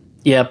it.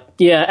 Yep.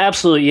 Yeah,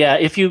 absolutely. Yeah.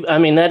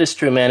 That is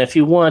true, man. If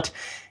you want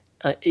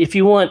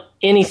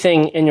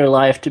anything in your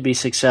life to be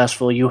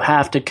successful, you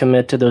have to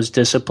commit to those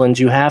disciplines.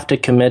 You have to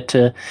commit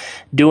to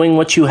doing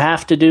what you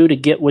have to do to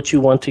get what you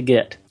want to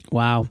get.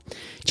 Wow.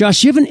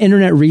 Josh, you have an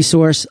internet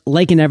resource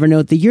like an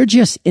Evernote that you're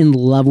just in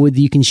love with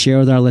that you can share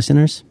with our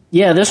listeners?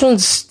 Yeah, this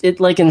one's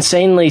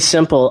insanely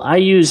simple. I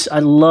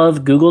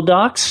love Google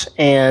Docs,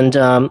 and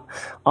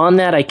on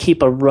that I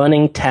keep a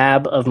running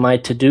tab of my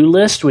to-do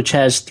list, which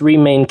has 3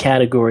 main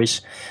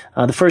categories.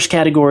 The first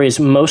category is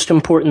most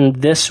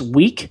important this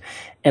week,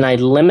 and I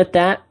limit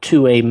that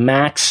to a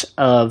max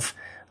of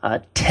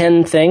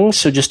 10 things,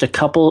 so just a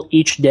couple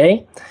each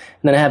day.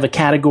 And then I have a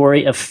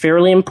category of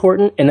fairly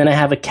important, and then I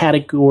have a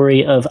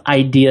category of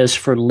ideas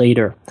for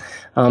later.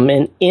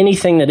 And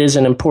anything that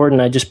isn't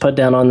important, I just put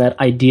down on that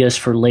ideas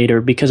for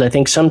later, because I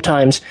think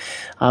sometimes,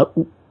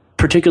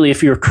 particularly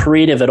if you're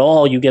creative at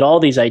all, you get all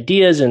these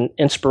ideas and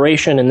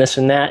inspiration and this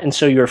and that, and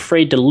so you're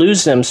afraid to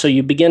lose them. So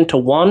you begin to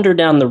wander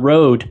down the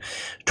road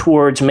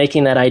towards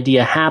making that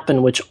idea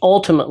happen, which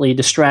ultimately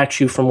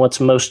distracts you from what's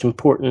most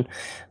important.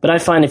 But I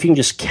find if you can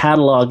just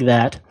catalog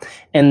that,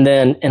 and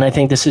I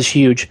think this is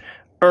huge,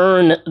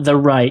 earn the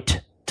right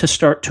to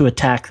start to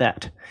attack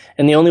that.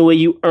 And the only way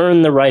you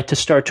earn the right to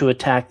start to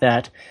attack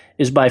that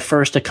is by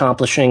first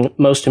accomplishing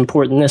most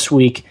important this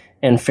week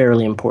and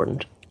fairly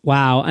important.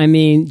 Wow. I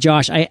mean,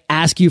 Josh, I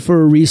ask you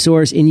for a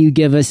resource and you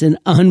give us an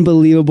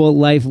unbelievable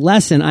life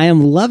lesson. I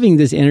am loving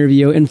this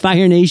interview. In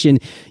Fire Nation,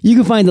 you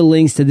can find the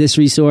links to this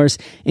resource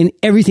and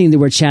everything that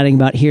we're chatting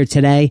about here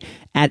today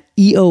at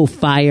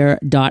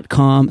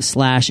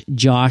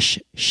eofire.com/Josh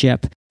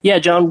Shipp. Yeah,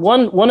 John,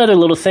 one other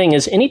little thing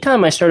is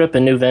anytime I start up a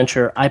new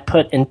venture, I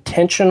put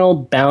intentional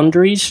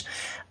boundaries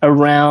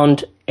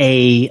around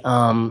a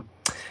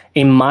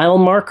mile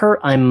marker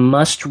I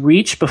must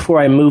reach before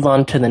I move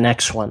on to the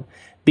next one.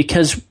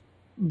 Because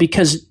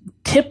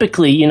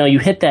typically, you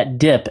hit that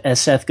dip, as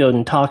Seth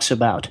Godin talks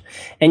about,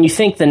 and you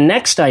think the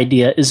next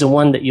idea is the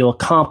one that you'll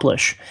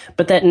accomplish.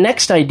 But that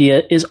next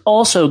idea is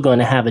also going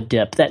to have a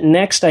dip. That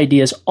next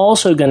idea is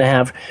also going to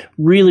have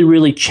really,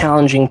 really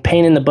challenging,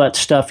 pain-in-the-butt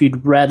stuff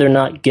you'd rather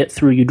not get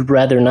through, you'd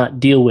rather not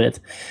deal with.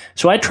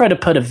 So I try to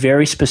put a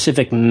very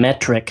specific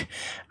metric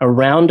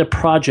around a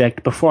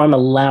project before I'm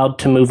allowed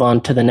to move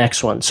on to the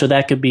next one. So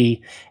that could be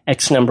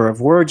X number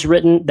of words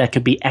written, that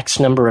could be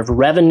X number of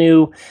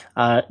revenue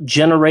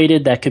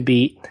generated, that could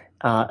be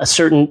a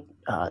certain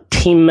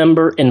team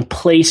member in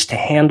place to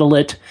handle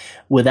it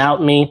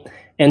without me.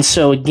 And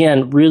so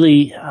again,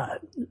 really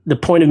the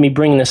point of me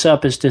bringing this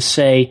up is to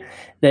say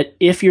that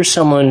if you're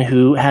someone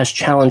who has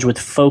challenge with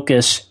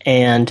focus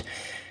and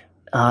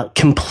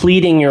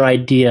completing your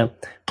idea,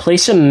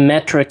 place a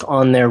metric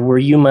on there where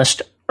you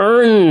must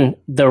earn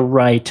the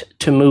right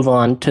to move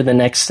on to the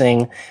next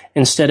thing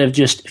instead of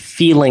just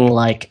feeling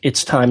like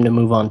it's time to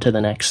move on to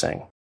the next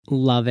thing.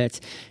 Love it.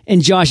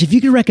 And Josh, if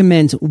you could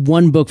recommend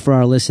one book for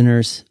our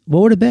listeners,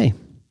 what would it be?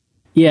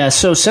 Yeah,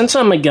 so since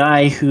I'm a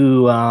guy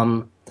who,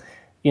 I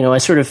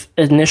sort of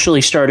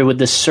initially started with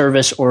this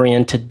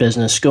service-oriented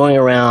business, going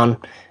around,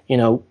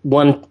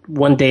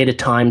 one day at a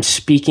time,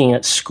 speaking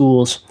at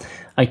schools,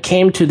 I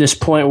came to this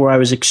point where I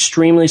was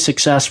extremely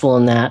successful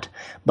in that,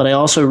 but I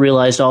also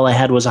realized all I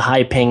had was a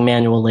high-paying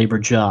manual labor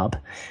job,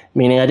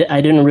 meaning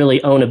I didn't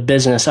really own a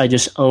business, I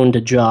just owned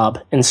a job.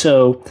 And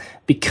so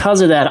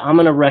because of that, I'm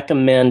going to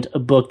recommend a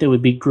book that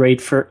would be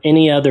great for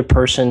any other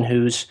person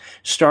who's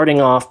starting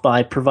off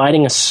by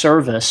providing a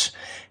service,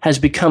 has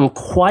become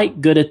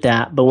quite good at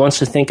that, but wants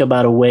to think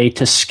about a way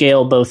to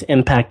scale both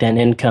impact and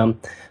income.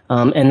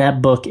 And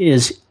that book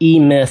is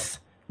E-Myth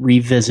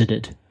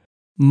Revisited.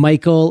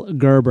 Michael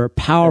Gerber,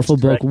 powerful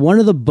book. One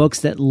of the books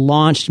that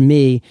launched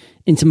me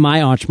into my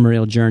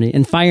entrepreneurial journey.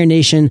 And Fire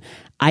Nation,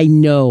 I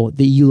know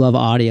that you love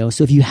audio.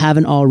 So if you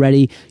haven't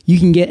already, you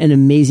can get an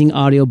amazing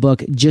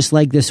audiobook just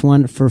like this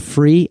one for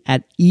free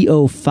at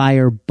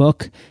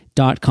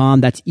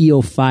eofirebook.com. That's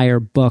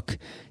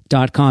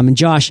eofirebook.com. And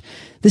Josh,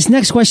 this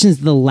next question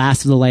is the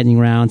last of the lightning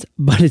round,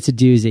 but it's a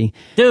doozy.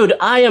 Dude,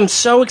 I am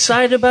so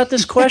excited about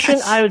this question.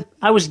 Yes.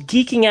 I was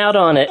geeking out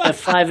on it at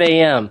 5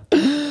 a.m.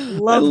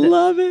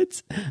 Love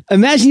it.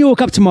 Imagine you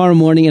woke up tomorrow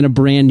morning in a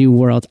brand new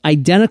world,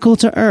 identical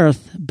to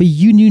Earth, but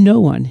you knew no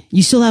one.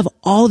 You still have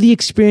all the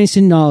experience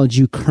and knowledge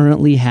you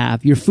currently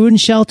have. Your food and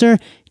shelter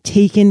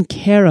taken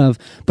care of,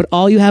 but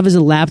all you have is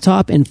a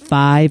laptop and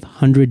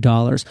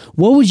 $500.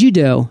 What would you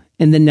do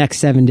in the next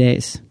 7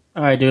 days?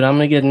 All right, dude, I'm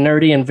going to get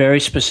nerdy and very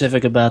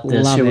specific about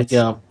this. Here we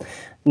go.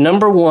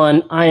 Number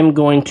one, I am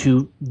going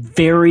to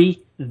very,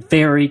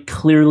 very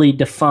clearly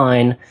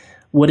define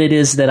what it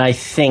is that I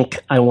think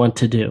I want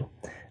to do.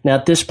 Now,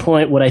 at this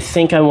point, what I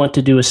think I want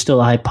to do is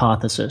still a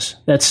hypothesis.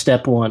 That's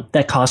step one.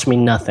 That costs me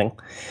nothing.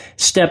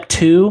 Step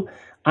two,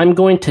 I'm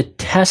going to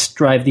test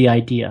drive the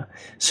idea.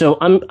 So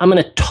I'm going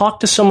to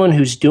talk to someone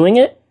who's doing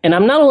it, and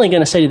I'm not only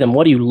going to say to them,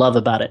 what do you love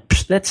about it?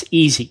 Psh, that's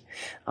easy.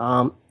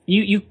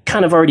 You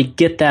kind of already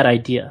get that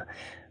idea.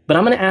 But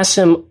I'm going to ask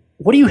them,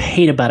 what do you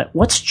hate about it?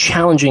 What's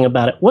challenging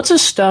about it? What's the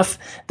stuff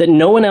that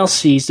no one else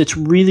sees that's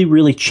really,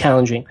 really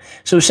challenging?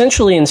 So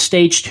essentially in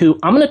stage two,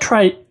 I'm going to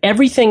try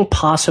everything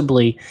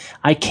possibly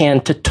I can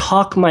to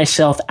talk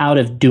myself out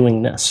of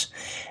doing this.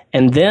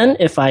 And then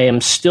if I am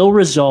still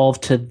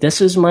resolved to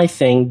this is my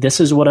thing, this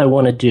is what I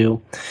want to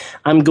do,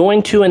 I'm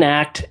going to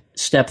enact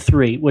step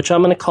three, which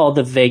I'm going to call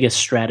the Vegas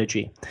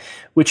strategy,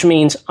 which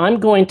means I'm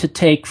going to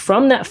take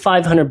from that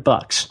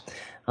 $500,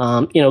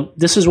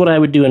 this is what I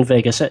would do in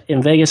Vegas.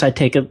 In Vegas, I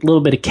take a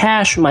little bit of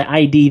cash, my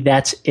ID,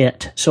 that's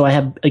it. So I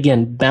have,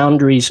 again,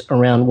 boundaries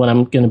around what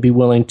I'm going to be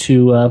willing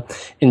to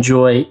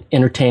enjoy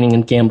entertaining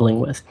and gambling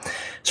with.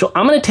 So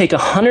I'm going to take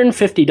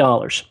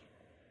 $150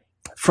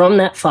 from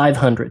that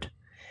 $500,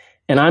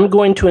 and I'm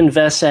going to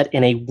invest that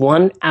in a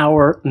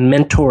 1-hour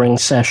mentoring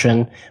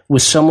session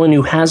with someone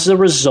who has the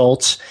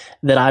results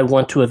that I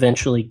want to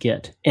eventually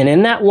get. And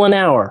in that 1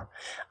 hour,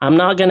 I'm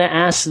not going to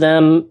ask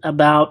them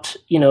about,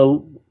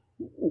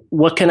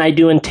 what can I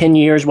do in 10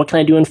 years? What can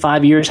I do in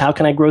 5 years? How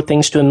can I grow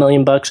things to $1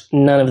 million?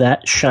 None of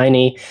that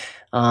shiny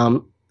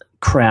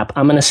crap.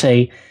 I'm going to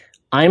say,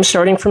 I'm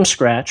starting from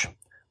scratch.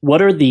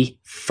 What are the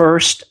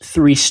first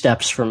 3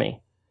 steps for me?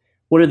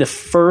 What are the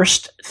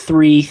first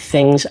 3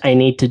 things I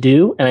need to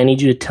do? And I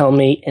need you to tell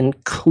me in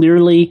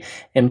clearly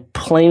and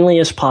plainly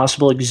as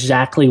possible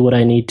exactly what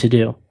I need to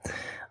do.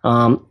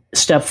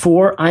 Step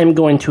 4, I'm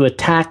going to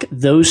attack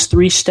those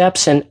 3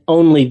 steps and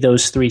only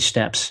those 3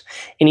 steps.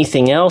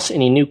 Anything else,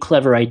 any new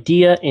clever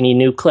idea, any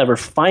new clever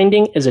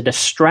finding is a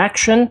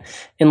distraction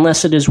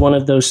unless it is one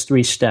of those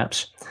 3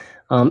 steps.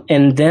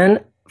 And then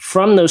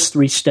from those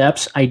 3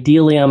 steps,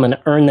 ideally, I'm going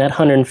to earn that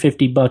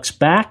 $150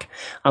 back.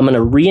 I'm going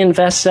to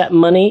reinvest that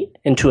money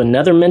into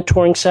another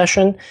mentoring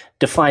session,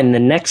 define the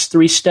next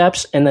 3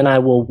 steps, and then I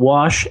will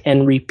wash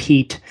and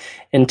repeat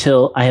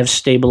until I have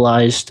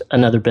stabilized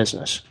another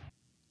business.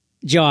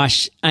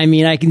 Josh, I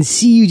mean, I can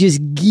see you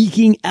just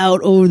geeking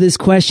out over this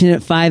question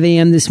at 5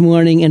 a.m. this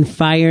morning, and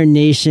Fire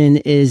Nation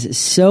is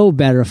so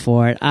better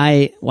for it.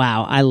 I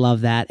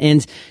love that.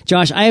 And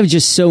Josh, I have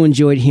just so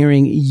enjoyed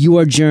hearing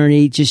your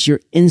journey, just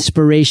your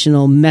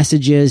inspirational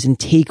messages and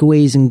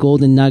takeaways and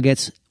golden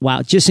nuggets.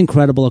 Wow, just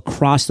incredible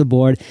across the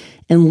board.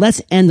 And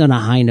let's end on a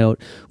high note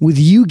with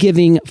you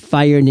giving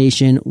Fire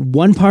Nation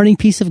one parting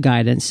piece of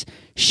guidance,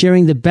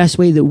 sharing the best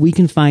way that we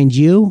can find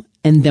you,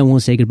 and then we'll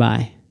say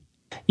goodbye.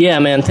 Yeah,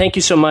 man. Thank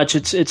you so much.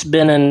 It's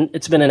been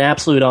an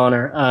absolute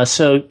honor.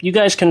 So you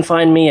guys can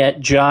find me at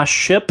Josh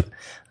Shipp.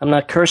 I'm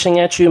not cursing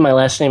at you. My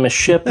last name is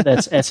Shipp.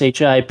 That's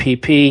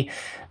SHIPP.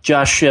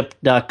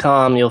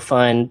 JoshShipp.com. You'll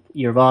find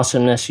Year of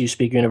Awesomeness, You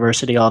Speak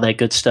University, all that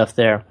good stuff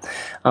there.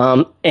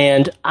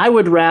 And I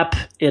would wrap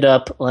it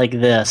up like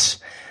this.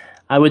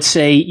 I would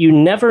say you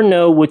never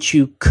know what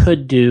you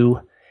could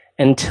do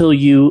until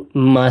you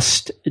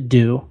must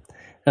do.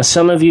 Now,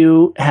 some of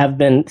you have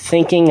been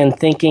thinking and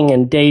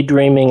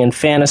daydreaming and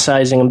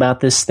fantasizing about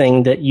this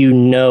thing that you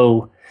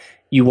know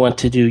you want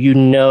to do. You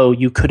know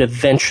you could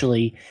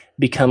eventually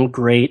become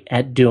great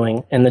at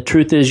doing. And the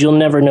truth is, you'll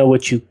never know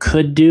what you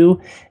could do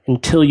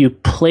until you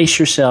place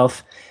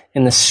yourself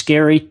in the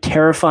scary,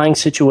 terrifying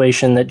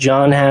situation that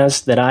John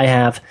has, that I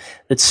have,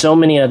 that so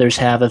many others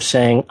have, of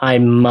saying, I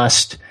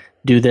must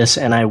do this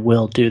and I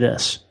will do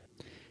this.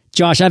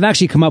 Josh, I've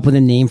actually come up with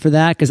a name for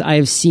that because I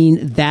have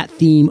seen that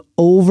theme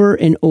over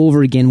and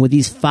over again with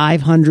these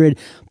 500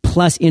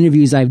 plus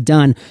interviews I've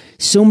done.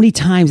 So many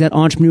times that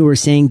entrepreneur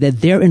is saying that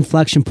their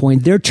inflection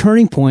point, their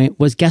turning point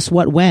was, guess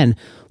what, when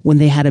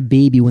they had a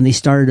baby, when they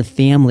started a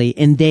family,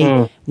 and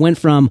they went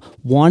from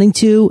wanting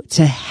to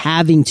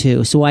having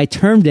to. So I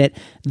termed it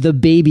the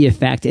baby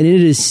effect, and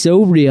it is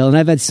so real. And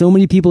I've had so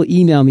many people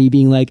email me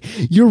being like,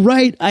 you're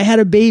right, I had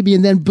a baby,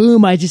 and then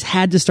boom, I just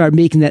had to start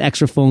making that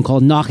extra phone call,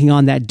 knocking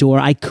on that door.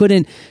 I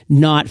couldn't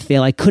not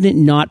fail. I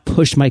couldn't not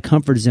push my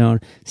comfort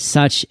zone.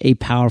 Such a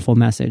powerful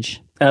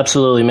message.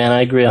 Absolutely, man.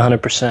 I agree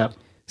 100%.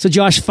 So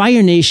Josh,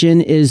 Fire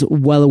Nation is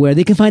well aware.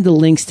 They can find the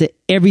links to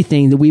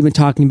everything that we've been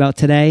talking about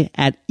today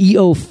at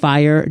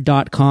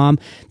eofire.com.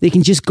 They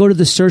can just go to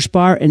the search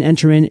bar and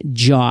enter in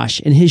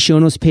Josh, and his show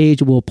notes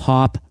page will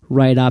pop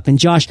right up. And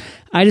Josh,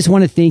 I just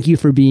want to thank you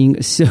for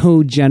being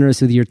so generous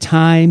with your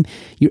time,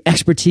 your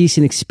expertise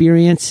and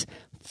experience.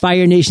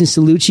 Fire Nation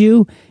salutes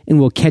you, and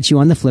we'll catch you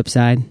on the flip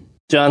side.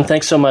 John,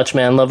 thanks so much,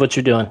 man. Love what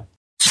you're doing.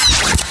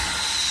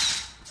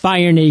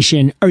 Fire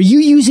Nation, are you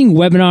using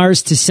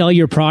webinars to sell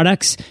your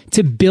products,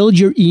 to build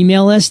your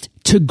email list,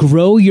 to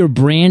grow your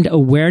brand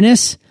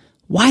awareness?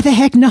 Why the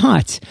heck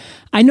not?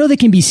 I know they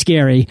can be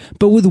scary,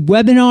 but with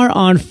Webinar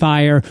on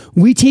Fire,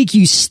 we take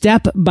you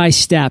step by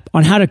step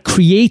on how to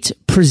create,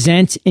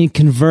 present, and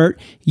convert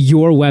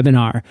your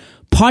webinar.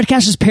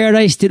 Podcasters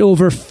Paradise did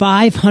over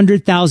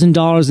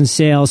 $500,000 in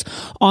sales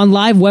on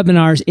live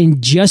webinars in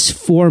just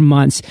 4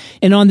 months.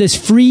 And on this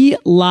free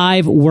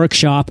live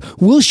workshop,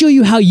 we'll show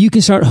you how you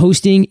can start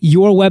hosting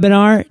your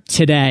webinar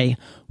today.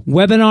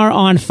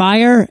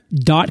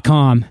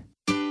 WebinarOnFire.com.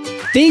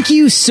 Thank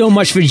you so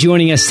much for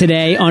joining us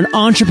today on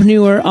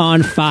Entrepreneur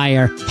on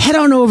Fire. Head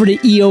on over to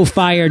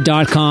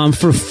eofire.com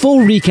for full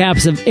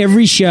recaps of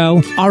every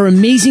show, our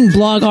amazing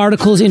blog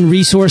articles and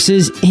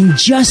resources, and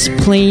just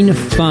plain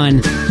fun.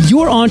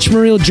 Your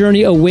entrepreneurial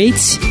journey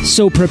awaits,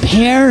 so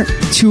prepare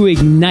to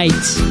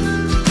ignite.